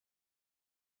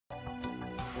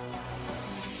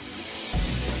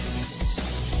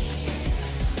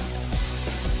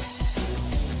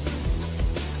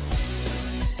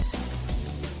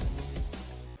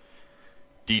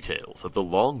Details of the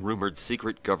long-rumored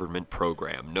secret government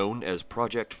program known as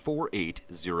Project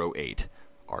 4808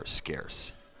 are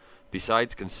scarce.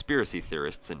 Besides conspiracy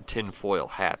theorists in tinfoil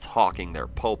hats hawking their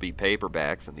pulpy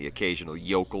paperbacks and the occasional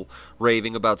yokel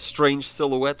raving about strange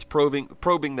silhouettes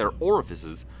probing their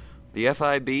orifices, the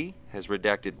FIB has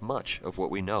redacted much of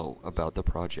what we know about the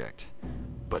project.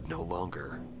 But no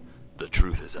longer. The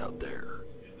truth is out there.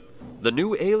 The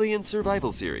new Alien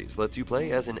Survival series lets you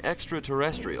play as an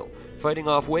extraterrestrial, fighting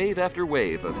off wave after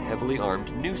wave of heavily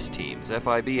armed noose teams,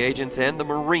 FIB agents, and the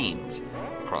Marines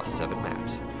across 7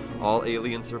 maps. All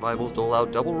Alien Survivals dole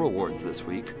out double rewards this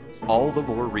week, all the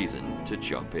more reason to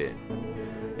jump in.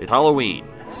 It's Halloween,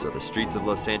 so the streets of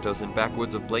Los Santos and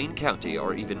backwoods of Blaine County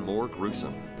are even more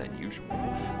gruesome than usual.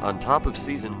 On top of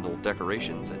seasonal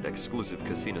decorations and exclusive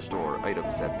casino store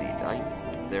items at the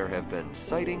Diamond, there have been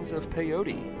sightings of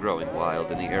peyote growing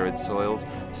wild in the arid soils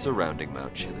surrounding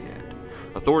Mount Chiliad.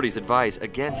 Authorities advise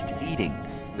against eating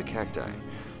the cacti.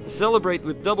 Celebrate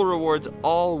with double rewards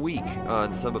all week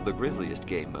on some of the grisliest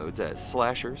game modes as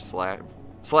Slashers,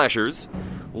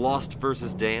 Lost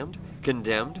vs. Damned,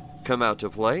 Condemned, Come Out to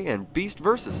Play, and Beast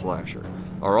vs. Slasher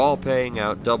are all paying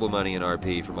out double money in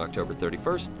RP from October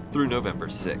 31st through November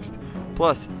 6th.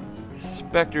 Plus,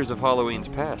 specters of Halloween's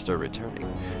past are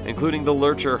returning, including the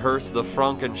Lurcher Hearse, the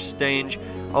Frankenstein,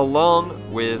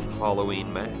 along with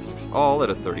Halloween masks, all at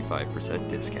a 35%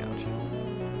 discount.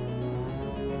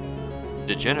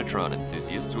 Degenitron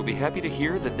enthusiasts will be happy to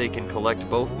hear that they can collect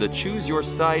both the Choose Your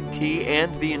Side tee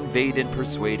and the Invade and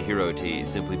Persuade Hero tee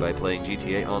simply by playing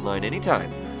GTA Online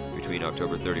anytime between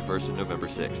October 31st and November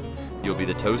 6th. You'll be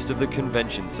the toast of the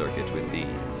convention circuit with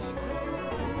these.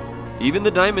 Even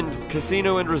the Diamond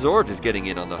Casino and Resort is getting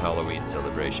in on the Halloween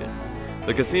celebration.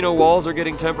 The casino walls are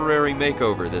getting temporary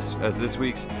makeover as this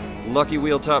week's Lucky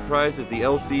Wheel top prize is the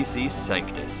LCC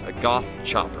Sanctus, a goth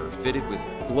chopper fitted with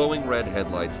glowing red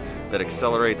headlights that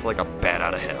accelerates like a bat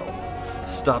out of hell.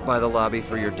 Stop by the lobby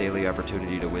for your daily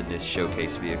opportunity to win this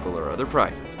showcase vehicle or other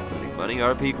prizes, including money,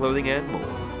 RP, clothing, and more.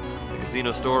 The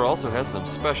casino store also has some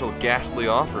special ghastly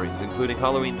offerings, including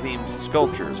Halloween-themed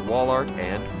sculptures, wall art,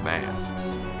 and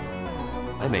masks.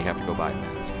 I may have to go buy a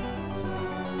mask.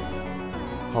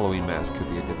 Halloween mask could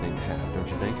be a good thing to have, don't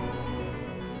you think?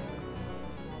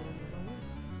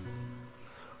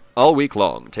 All week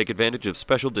long, take advantage of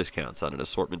special discounts on an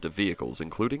assortment of vehicles,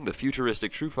 including the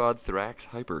futuristic Truffaut Thrax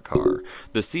hypercar,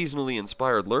 the seasonally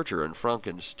inspired Lurcher and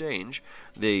Frankenstein,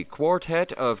 the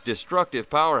quartet of destructive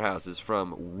powerhouses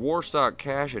from Warstock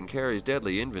Cash and Carry's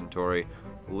deadly inventory,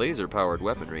 laser-powered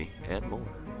weaponry, and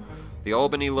more. The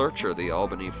Albany Lurcher, the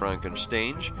Albany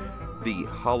Frankenstein, the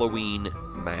Halloween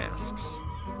masks,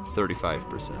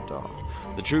 35% off.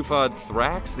 The Truffaut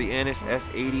Thrax, the Annis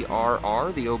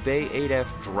S80RR, the Obey 8F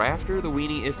Drafter, the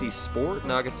Weenie Issy Sport,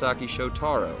 Nagasaki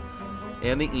Shotaro,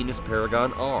 and the Enos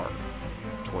Paragon R,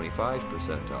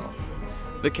 25% off.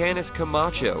 The Canis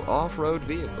Camacho off-road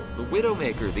vehicle, the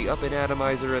Widowmaker, the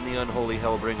Up-and-Atomizer, and the Unholy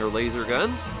Hellbringer laser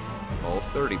guns, all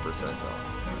 30%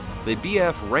 off. The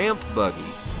BF Ramp Buggy,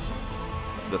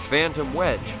 the Phantom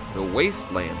Wedge, the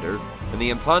Wastelander, and the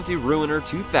Imponti Ruiner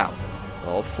 2000,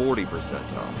 all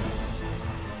 40% off.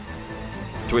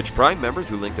 Twitch Prime members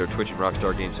who link their Twitch and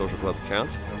Rockstar Games Social Club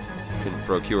accounts can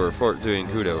procure Fort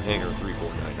Zancudo Hangar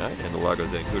 3499 and the Lago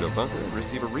Zancudo Bunker and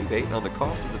receive a rebate on the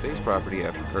cost of the base property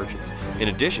after purchase, in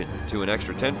addition to an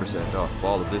extra 10% off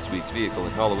all of this week's vehicle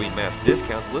and Halloween mask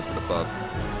discounts listed above.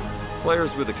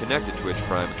 Players with a connected Twitch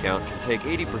Prime account can take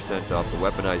 80% off the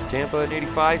Weaponized Tampa and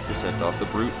 85% off the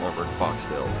Brute Armored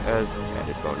Boxville as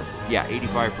added bonuses. Yeah,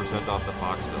 85% off the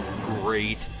Boxville.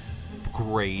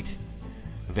 Great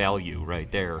value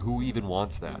right there. Who even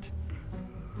wants that?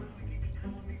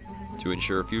 To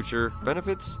ensure future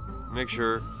benefits, make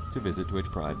sure to visit Twitch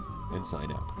Prime and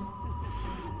sign up.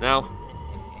 Now,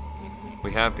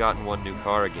 we have gotten one new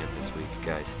car again this week,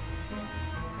 guys.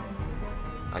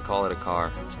 I call it a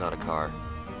car. It's not a car.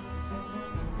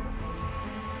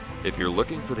 If you're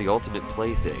looking for the ultimate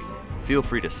plaything, feel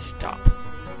free to stop,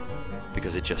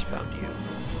 because it just found you.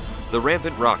 The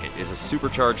Rampant Rocket is a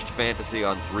supercharged fantasy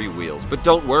on 3 wheels, but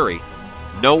don't worry,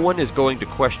 no one is going to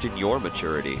question your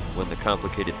maturity when the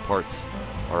complicated parts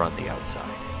are on the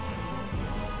outside.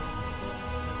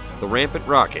 The Rampant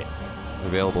Rocket,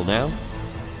 available now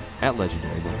at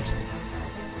Legendary Motorsport.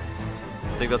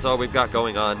 I think that's all we've got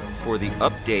going on for the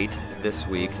update this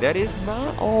week. That is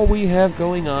not all we have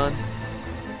going on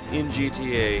in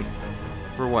GTA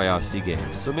for Wayasti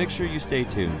Games, so make sure you stay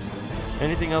tuned.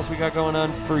 Anything else we got going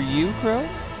on for you, Crow?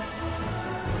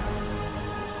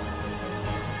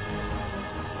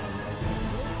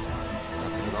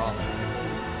 Nothing at all.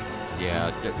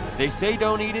 Yeah, they say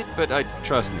don't eat it, but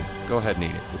trust me, go ahead and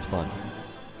eat it. It's fun.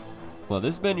 Well,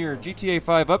 this has been your GTA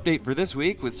 5 update for this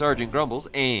week with Sergeant Grumbles,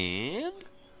 and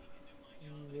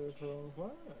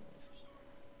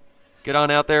get on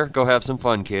out there, go have some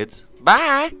fun, kids.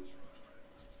 Bye!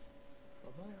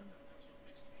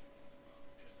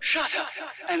 Shut up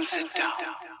and sit down.